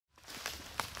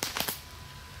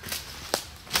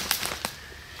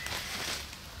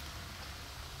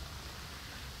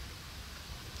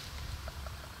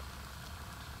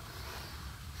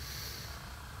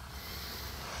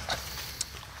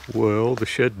Well, the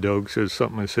shed dog says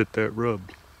something has hit that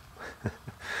rub.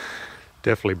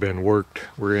 Definitely been worked.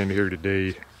 We're in here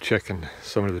today checking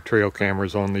some of the trail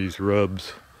cameras on these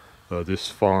rubs. This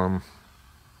farm,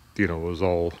 was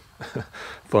all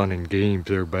fun and games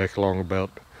there back along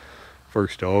about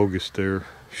 1st of August there.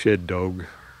 Shed dog,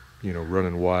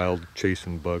 running wild,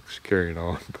 chasing bucks, carrying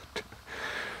on. But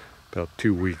about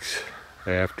 2 weeks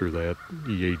after that,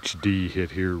 EHD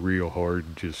hit here real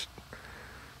hard, just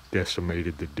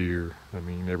decimated the deer. I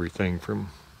mean, everything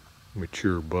from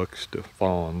mature bucks to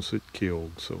fawns it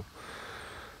killed. So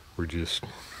we're just,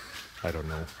 I don't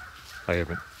know.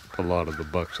 A lot of the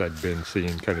bucks I'd been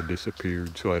seeing kind of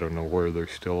disappeared, so I don't know whether they're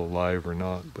still alive or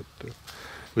not. But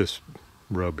this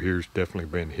rub here's definitely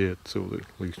been hit, so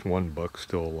at least one buck's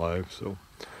still alive. So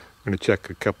I'm going to check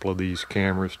a couple of these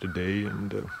cameras today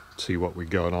and see what we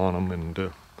got on them, and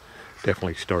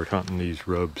definitely start hunting these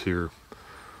rubs here.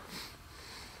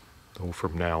 So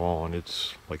from now on,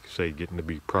 it's, like I say, getting to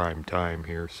be prime time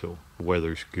here, so the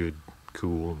weather's good,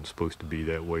 cool, and supposed to be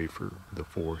that way for the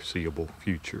foreseeable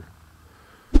future.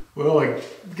 Well, I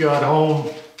got home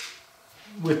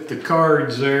with the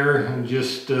cards there and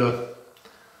just going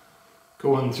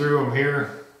through them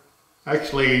here.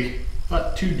 Actually,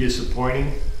 not too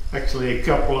disappointing. Actually, a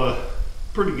couple of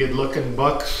pretty good looking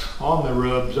bucks on the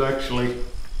rubs, actually.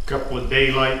 A couple of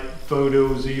daylight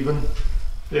photos even.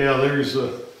 Yeah, there's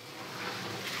a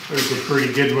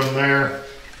pretty good one there.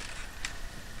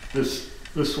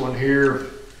 This one here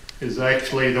is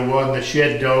actually the one the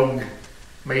shed dog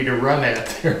made a run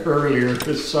at earlier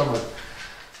this summer.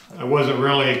 I wasn't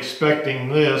really expecting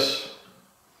this,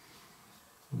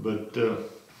 but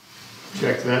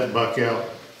check that buck out.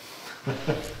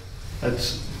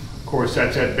 Of course,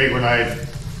 that's that big one I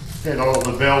had all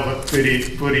the velvet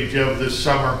footage of this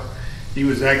summer. He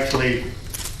was actually,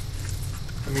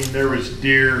 there was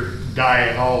deer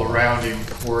dying all around him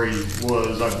where he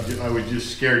was. I was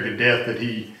just scared to death that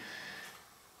he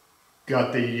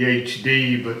got the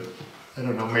EHD, but I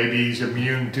don't know, maybe he's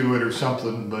immune to it or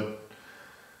something, but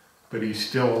he's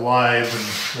still alive,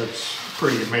 and that's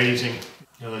pretty amazing.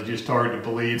 It's just hard to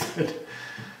believe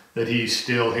that he's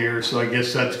still here, so I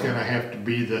guess that's gonna have to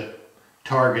be the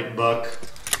target buck.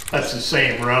 That's the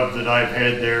same rub that I've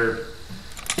had there,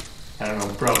 I don't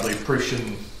know, probably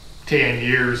pushing 10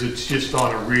 years. It's just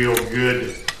on a real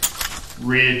good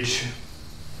ridge.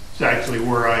 It's actually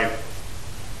where I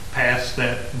passed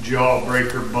that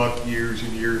jawbreaker buck years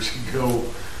and years ago,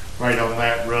 right on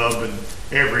that rub. And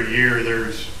every year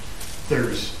there's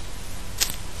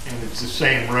and it's the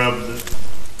same rub that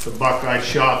the buck I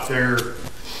shot there a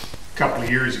couple of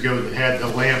years ago that had the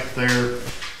limp there,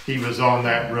 he was on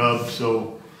that rub.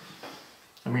 So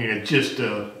it's just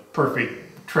a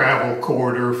perfect travel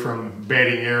corridor from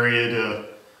bedding area to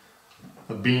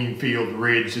a bean field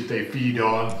ridge that they feed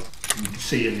on. You can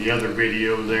see in the other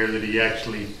video there that he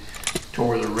actually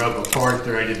tore the rub apart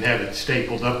there. I didn't have it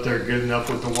stapled up there good enough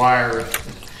with the wire.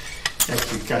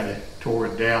 Actually kind of tore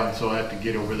it down, so I have to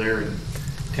get over there and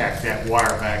tack that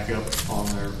wire back up on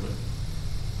there. But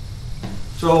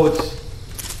so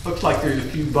looks like there's a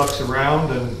few bucks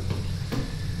around, and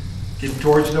getting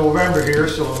towards November here,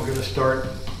 so I'm gonna start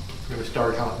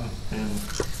hunting, and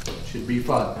it should be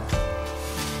fun.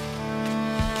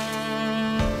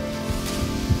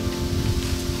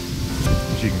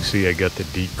 As you can see, I got the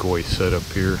decoy set up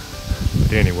here.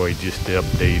 But anyway, just to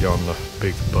update on the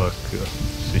big buck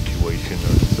situation.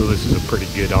 So this is a pretty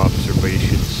good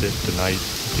observation sit tonight,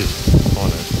 just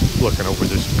looking over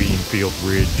this bean field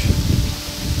ridge.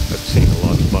 I've seen a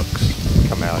lot of bucks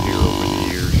come out here over the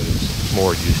years, and it's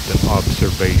more just an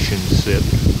observation sit.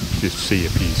 Just see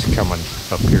if he's coming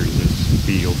up here to this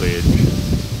field edge.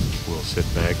 We'll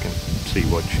sit back and see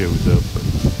what shows up.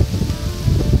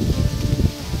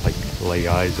 Like to lay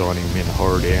eyes on him in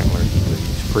hard antlers.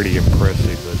 He's pretty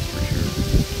impressive, that's for sure.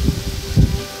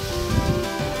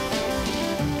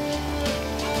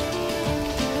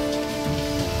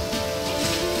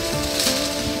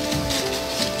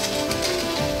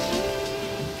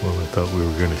 Well, I thought we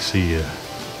were going to see a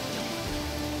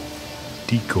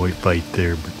decoy fight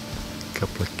there, but a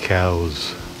couple of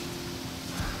cows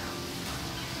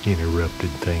interrupted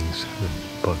things. The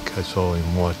buck, I saw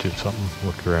him watching something,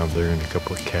 look around there, and a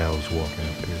couple of cows walking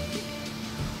up here.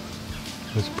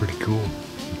 That's pretty cool.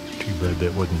 Too bad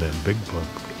that wasn't that big buck.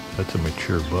 That's a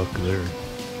mature buck there.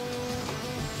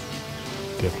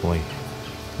 Definitely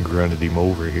grunted him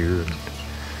over here, and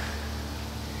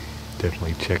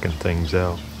definitely checking things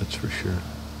out, that's for sure.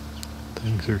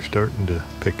 Things are starting to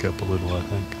pick up a little, I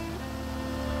think.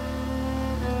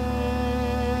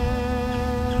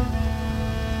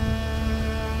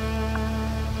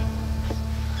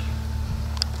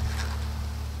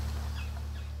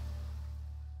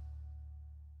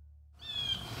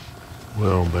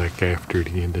 Well, back after it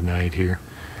again tonight here,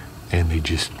 and they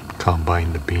just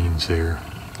combined the beans there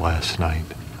last night.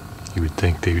 You would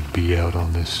think they would be out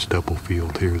on this stubble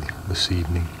field here this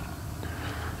evening.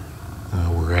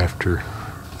 We're after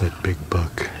that big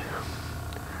buck.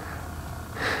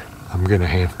 I'm gonna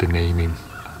have to name him.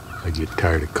 I get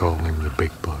tired of calling him the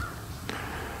big buck.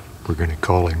 We're gonna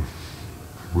call him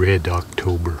Red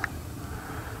October,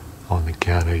 on the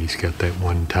count of he's got that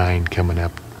one tine coming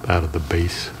up out of the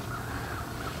base.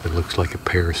 It looks like a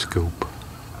periscope.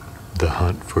 The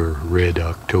Hunt for Red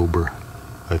October.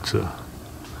 That's a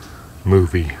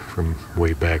movie from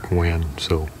way back when,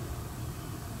 so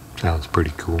sounds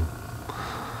pretty cool.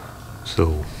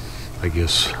 So I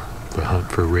guess the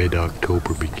hunt for Red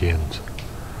October begins.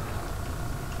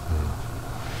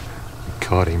 We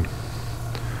caught him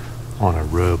on a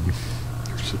rub.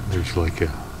 There's like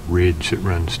a ridge that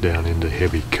runs down into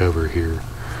heavy cover here,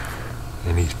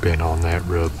 and he's been on that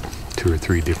rub 2 or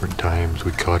 3 different times.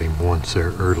 We caught him once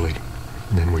there early,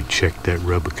 and then we checked that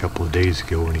rub a couple of days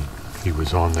ago, and he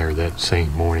was on there that same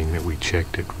morning that we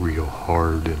checked it real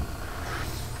hard.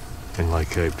 And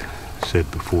like I've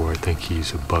said before, I think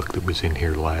he's a buck that was in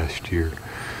here last year,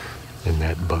 and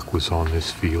that buck was on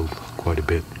this field quite a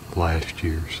bit last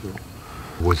year. So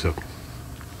it was a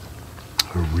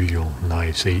real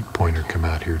nice 8-pointer come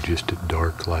out here just at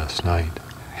dark last night.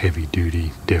 Heavy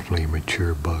duty, definitely a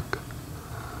mature buck.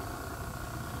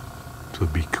 So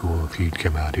it'd be cool if he'd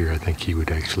come out here. I think he would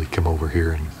actually come over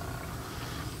here and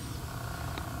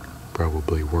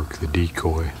probably work the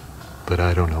decoy, but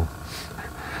I don't know.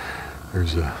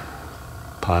 There's a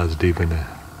positive and a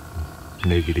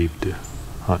negative to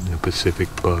hunting a Pacific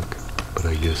buck, but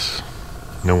I guess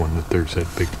knowing that there's that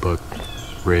big buck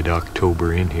Red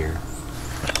October in here,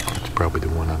 it's probably the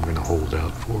one I'm going to hold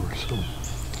out for. So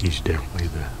he's definitely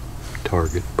the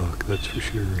target buck, that's for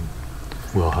sure. And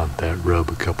we'll hunt that rub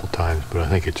a couple times, but I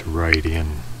think it's right in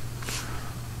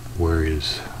where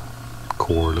his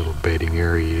core little bedding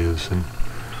area is, and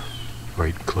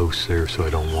right close there, so I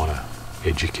don't want to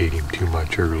educate him too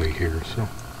much early here. So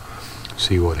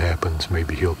see what happens.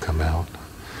 Maybe he'll come out.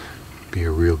 Be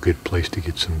a real good place to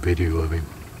get some video of him,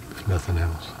 if nothing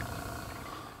else.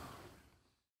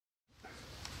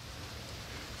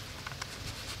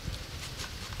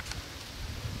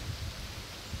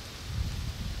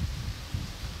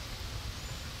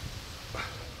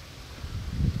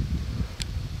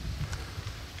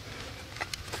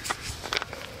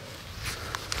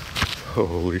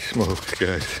 Holy smokes,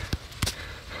 guys.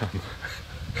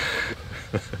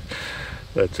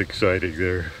 That's exciting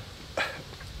there.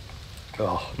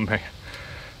 Oh man,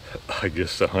 I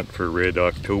guess the hunt for Red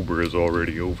October is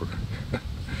already over.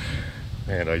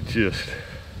 And I just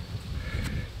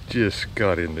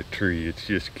got in the tree. It's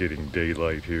just getting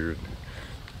daylight here.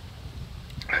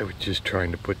 I was just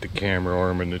trying to put the camera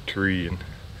arm in the tree, and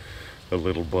a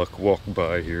little buck walked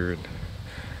by here, and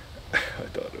I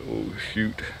thought, oh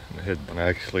shoot. I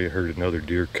actually heard another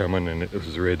deer coming, and it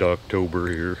was Red October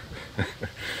here.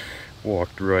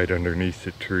 Walked right underneath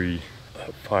the tree,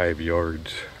 5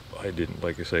 yards. I didn't,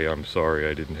 like I say, I'm sorry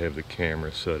I didn't have the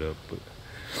camera set up, but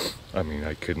I mean,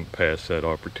 I couldn't pass that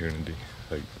opportunity.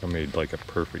 I made like a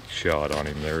perfect shot on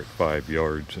him there at 5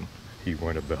 yards, and he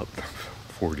went about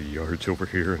 40 yards over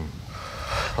here, and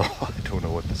oh, I don't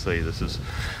know what to say. This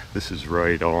is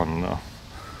right on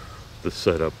the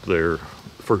setup there.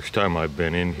 First time I've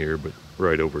been in here, but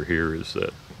right over here is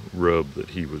that rub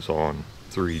that he was on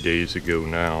 3 days ago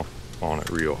now, on it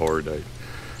real hard. At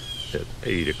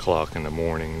 8 o'clock in the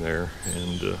morning there,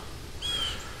 and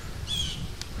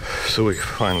so we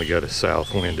finally got a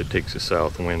south wind. It takes a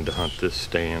south wind to hunt this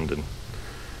stand, and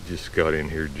just got in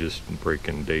here just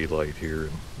breaking daylight here,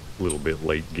 and a little bit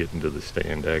late getting to the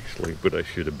stand actually, but I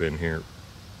should have been here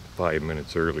 5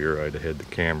 minutes earlier. I'd have had the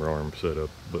camera arm set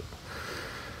up, but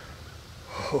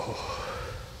oh,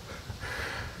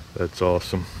 that's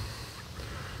awesome.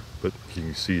 But you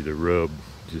can see the rub.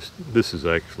 This is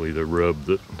actually the rub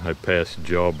that I passed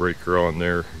Jawbreaker on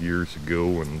there years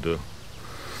ago, and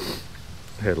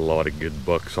had a lot of good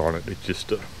bucks on it. It's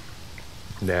just a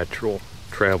natural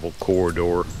travel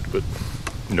corridor. But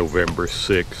November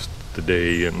 6th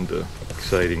today, and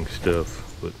exciting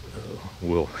stuff. But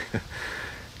will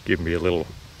give me a little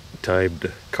time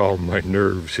to calm my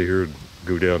nerves here and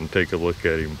go down and take a look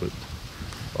at him. But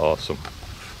awesome.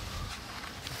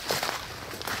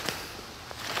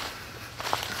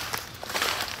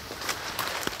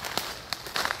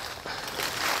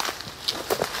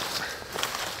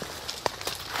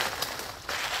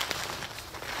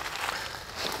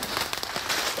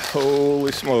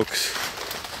 Holy smokes.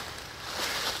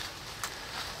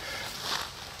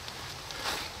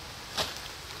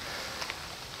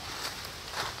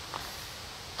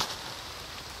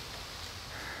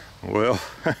 Well,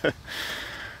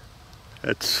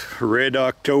 that's Red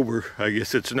October. I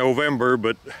guess it's November,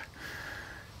 but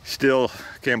still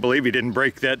can't believe he didn't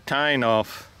break that tine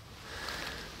off.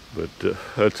 But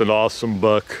that's an awesome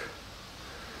buck.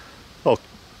 I'll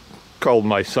call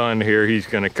my son here. He's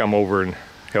gonna come over and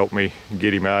help me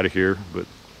get him out of here. But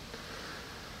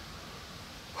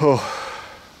oh,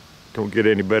 don't get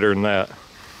any better than that.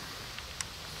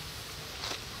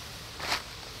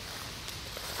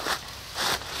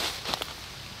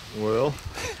 Well,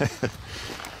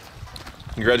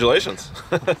 congratulations.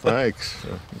 Thanks.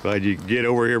 Glad you could get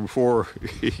over here before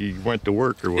he went to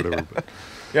work or whatever. But,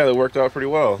 yeah, that worked out pretty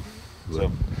well.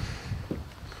 So.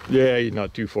 Yeah, he's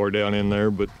not too far down in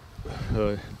there, but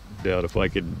I doubt if I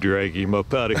could drag him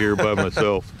up out of here by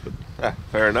myself. But, yeah,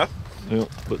 fair enough. Yeah,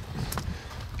 but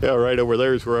yeah, right over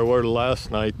there is where I was last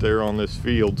night there on this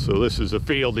field. So this is a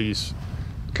field he's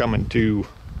coming to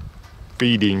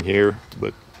feeding here,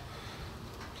 but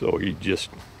so he just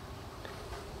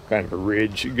kind of a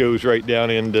ridge. It goes right down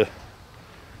in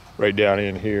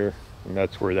here, and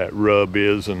that's where that rub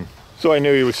is. And so I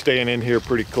knew he was staying in here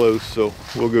pretty close, so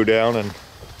we'll go down and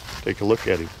take a look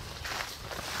at him.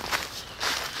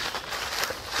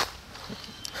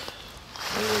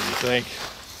 What do you think?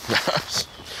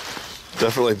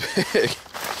 Definitely big.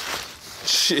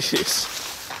 Jeez.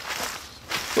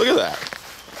 Look at that.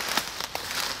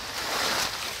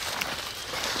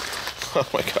 Oh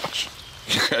my gosh.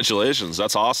 Congratulations.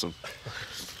 That's awesome.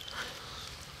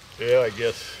 Yeah, I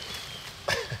guess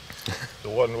the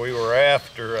one we were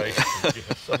after,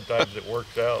 sometimes it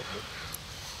works out.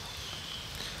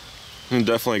 But. You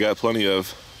definitely got plenty of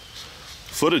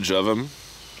footage of him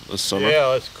this summer.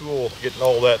 Yeah, that's cool. Getting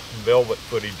all that velvet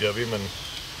footage of him, and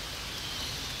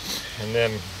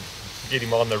then get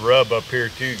him on the rub up here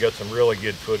too. Got some really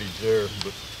good footage there.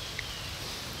 But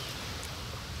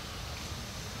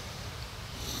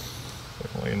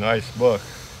definitely a nice buck.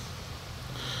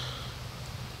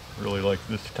 Really like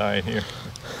this tine here.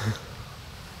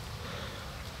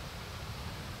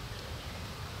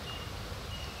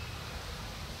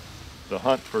 The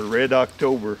hunt for Red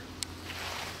October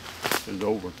is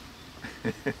over.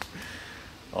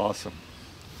 Awesome.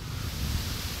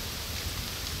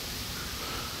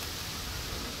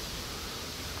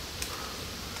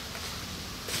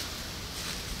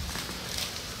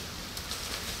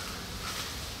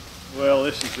 Well,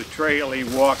 this is the trail he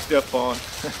walked up on.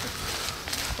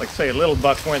 Like I say, a little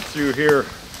buck went through here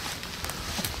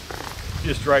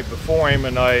just right before him,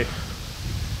 and I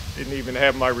didn't even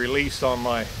have my release on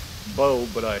my bow,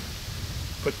 but I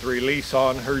put the release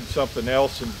on, heard something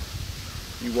else, and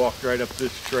he walked right up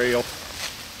this trail.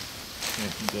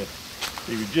 And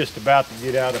he was just about to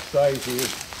get out of sight here,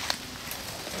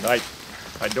 and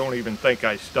I don't even think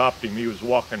I stopped him. He was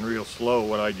walking real slow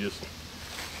when I just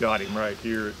shot him right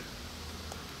here at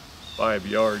 5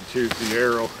 yards. Here's the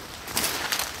arrow.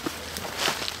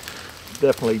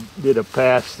 Definitely did a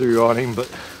pass through on him, but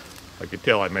I could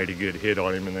tell I made a good hit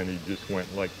on him, and then he just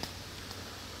went like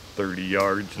 30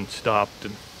 yards and stopped.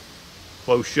 And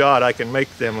close shot, I can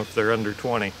make them if they're under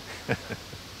 20. But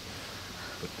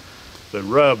the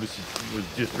rubs was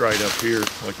just right up here.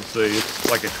 Like I say, it's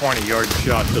like a 20-yard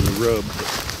shot to the rub.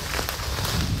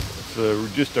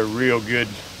 It's just a real good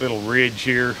little ridge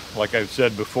here. Like I've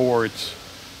said before, it's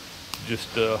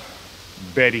just a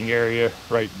bedding area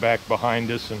right back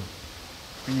behind us and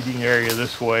feeding area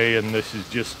this way, and this is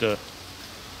just a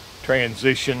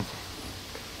transition,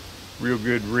 real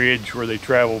good ridge where they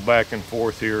travel back and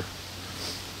forth here.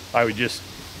 I was just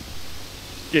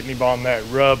getting him on that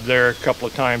rub there a couple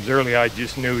of times early. I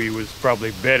just knew he was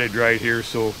probably bedded right here,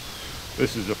 so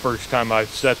this is the first time I've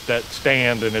set that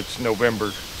stand, and it's November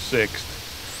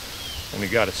 6th, and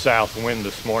it got a south wind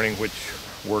this morning, which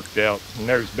worked out. And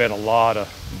there's been a lot of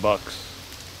bucks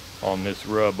on this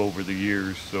rub over the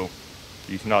years, so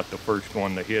he's not the first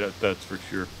one to hit it, that's for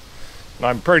sure. And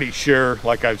I'm pretty sure,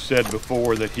 like I've said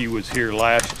before, that he was here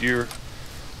last year,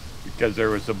 because there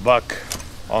was a buck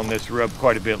on this rub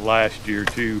quite a bit last year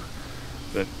too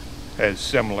that has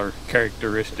similar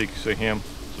characteristics to him,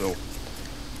 so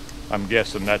I'm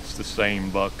guessing that's the same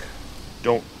buck.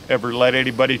 Don't ever let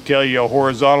anybody tell you a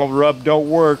horizontal rub don't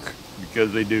work,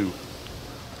 because they do.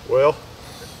 Well,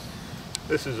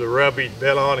 this is a rub he'd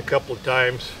been on a couple of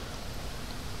times.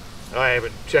 I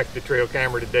haven't checked the trail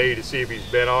camera today to see if he's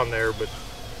been on there, but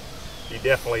he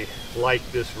definitely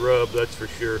liked this rub, that's for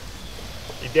sure.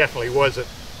 He definitely wasn't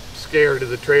scared of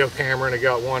the trail camera, and I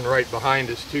got one right behind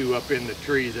us too, up in the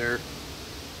tree there.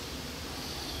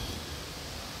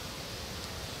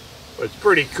 But it's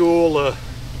pretty cool to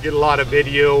get a lot of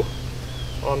video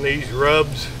on these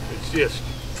rubs. It's just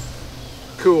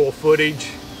cool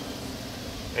footage,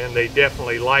 and they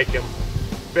definitely like him.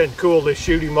 Been cool to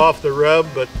shoot him off the rub,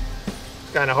 but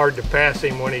it's kind of hard to pass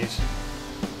him when he's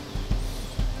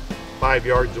 5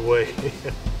 yards away.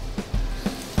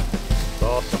 It's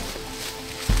awesome.